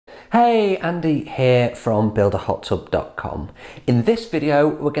Hey, Andy here from builderhottub.com. In this video,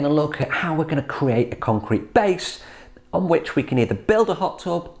 we're going to look at how we're going to create a concrete base on which we can either build a hot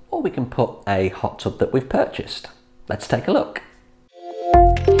tub or we can put a hot tub that we've purchased. Let's take a look.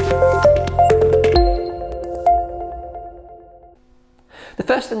 The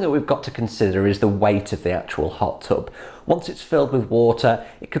first thing that we've got to consider is the weight of the actual hot tub. Once it's filled with water,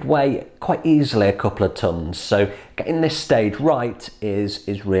 it could weigh quite easily a couple of tons, so getting this stage right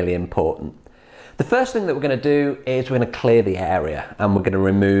is really important. The first thing that we're going to do is we're going to clear the area and we're going to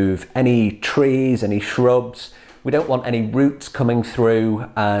remove any trees, any shrubs. We don't want any roots coming through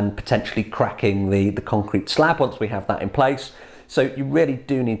and potentially cracking the concrete slab once we have that in place, so you really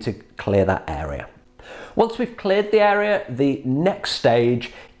do need to clear that area. Once we've cleared the area, the next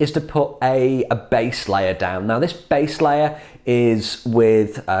stage is to put a base layer down. Now this base layer is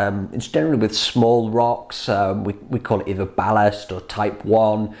it's generally with small rocks. We call it either ballast or type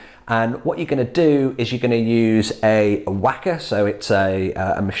 1. And what you're going to do is you're going to use a whacker, so it's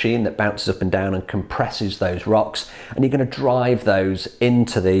a machine that bounces up and down and compresses those rocks, and you're going to drive those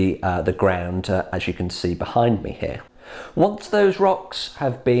into the ground, as you can see behind me here. Once those rocks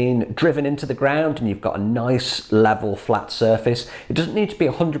have been driven into the ground and you've got a nice level flat surface, it doesn't need to be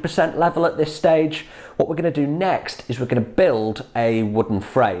 100% level at this stage. What we're going to do next is we're going to build a wooden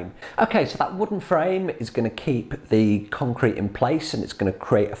frame. Okay, so that wooden frame is going to keep the concrete in place and it's going to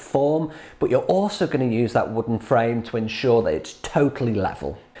create a form, but you're also going to use that wooden frame to ensure that it's totally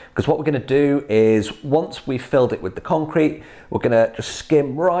level. Because what we're going to do is, once we've filled it with the concrete, we're going to just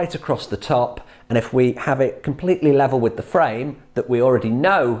skim right across the top, and if we have it completely level with the frame that we already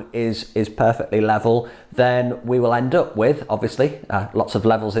know is perfectly level, then we will end up with, obviously, lots of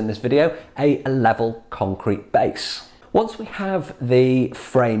levels in this video, a level concrete base. Once we have the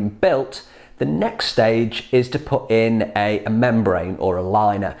frame built, the next stage is to put in a membrane or a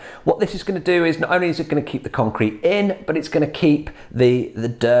liner. What this is going to do is not only is it going to keep the concrete in, but it's going to keep the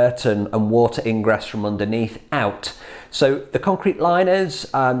dirt and water ingress from underneath out. So the concrete liners,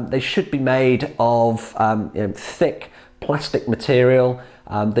 they should be made of thick plastic material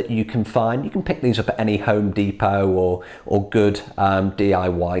that you can find. You can pick these up at any Home Depot or good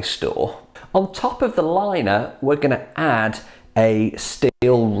DIY store. On top of the liner, we're going to add a steel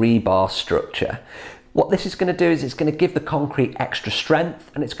rebar structure. What this is going to do is it's going to give the concrete extra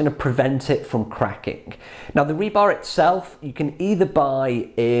strength and it's going to prevent it from cracking. Now the rebar itself, you can either buy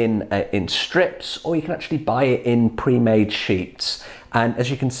in strips or you can actually buy it in pre-made sheets. And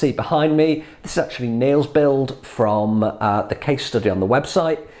as you can see behind me, this is actually Neil's build from the case study on the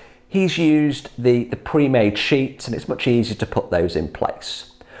website. He's used the pre-made sheets and it's much easier to put those in place.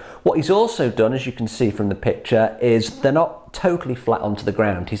 What he's also done, as you can see from the picture, is they're not totally flat onto the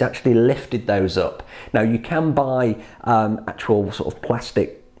ground. He's actually lifted those up. Now you can buy actual sort of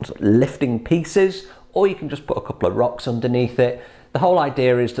plastic lifting pieces, or you can just put a couple of rocks underneath it. The whole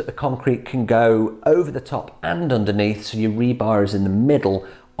idea is that the concrete can go over the top and underneath, so your rebar is in the middle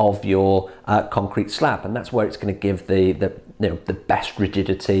of your concrete slab, and that's where it's going to give the best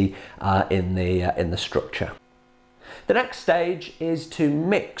rigidity in the structure. The next stage is to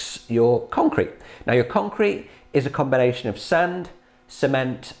mix your concrete. Now your concrete is a combination of sand,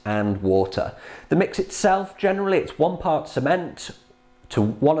 cement and water. The mix itself, generally it's 1 part cement to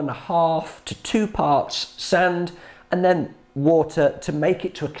 1.5 to 2 parts sand, and then water to make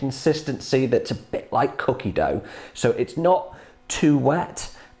it to a consistency that's a bit like cookie dough. So it's not too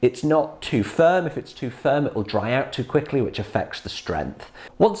wet, it's not too firm. If it's too firm, it will dry out too quickly, which affects the strength.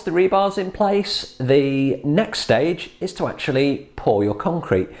 Once the rebar's in place, the next stage is to actually pour your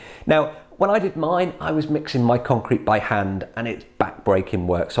concrete. Now, when I did mine, I was mixing my concrete by hand and it's back-breaking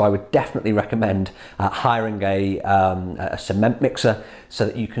work. So I would definitely recommend hiring a cement mixer so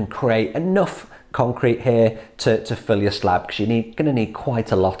that you can create enough concrete here to fill your slab, because you're going to need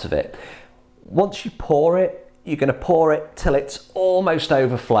quite a lot of it. Once you pour it, you're going to pour it till it's almost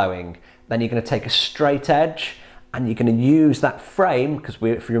overflowing. Then you're going to take a straight edge and you're going to use that frame, because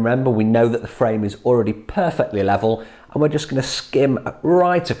if you remember, we know that the frame is already perfectly level, and we're just going to skim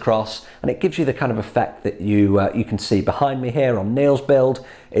right across, and it gives you the kind of effect that you can see behind me here on Neil's build.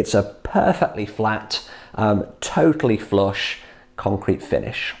 It's a perfectly flat, totally flush concrete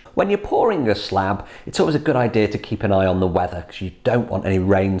finish. When you're pouring a slab, it's always a good idea to keep an eye on the weather, because you don't want any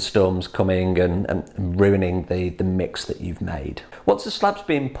rainstorms coming and ruining the mix that you've made. Once the slab's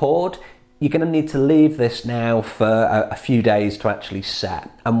been poured, you're going to need to leave this now for a few days to actually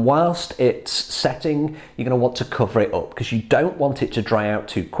set. And whilst it's setting, you're going to want to cover it up, because you don't want it to dry out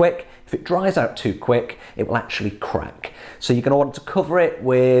too quick. If it dries out too quick, it will actually crack. So you're going to want to cover it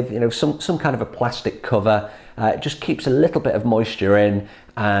with some kind of a plastic cover. It just keeps a little bit of moisture in,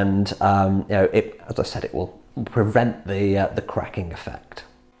 and as I said, it will prevent the cracking effect.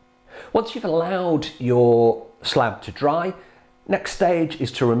 Once you've allowed your slab to dry, next stage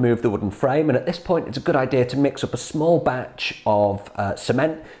is to remove the wooden frame, and at this point it's a good idea to mix up a small batch of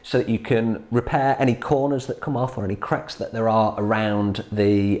cement so that you can repair any corners that come off or any cracks that there are around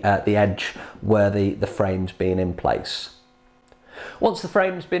the edge where the frame's been in place. Once the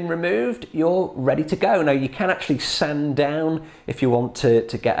frame's been removed, you're ready to go. Now, you can actually sand down if you want to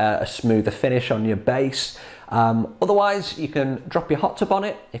get a smoother finish on your base. Otherwise, you can drop your hot tub on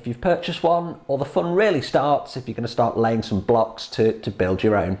it if you've purchased one, or the fun really starts if you're going to start laying some blocks to build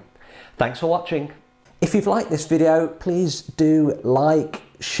your own. Thanks for watching. If you've liked this video, please do like,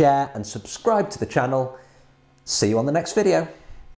 share and subscribe to the channel. See you on the next video.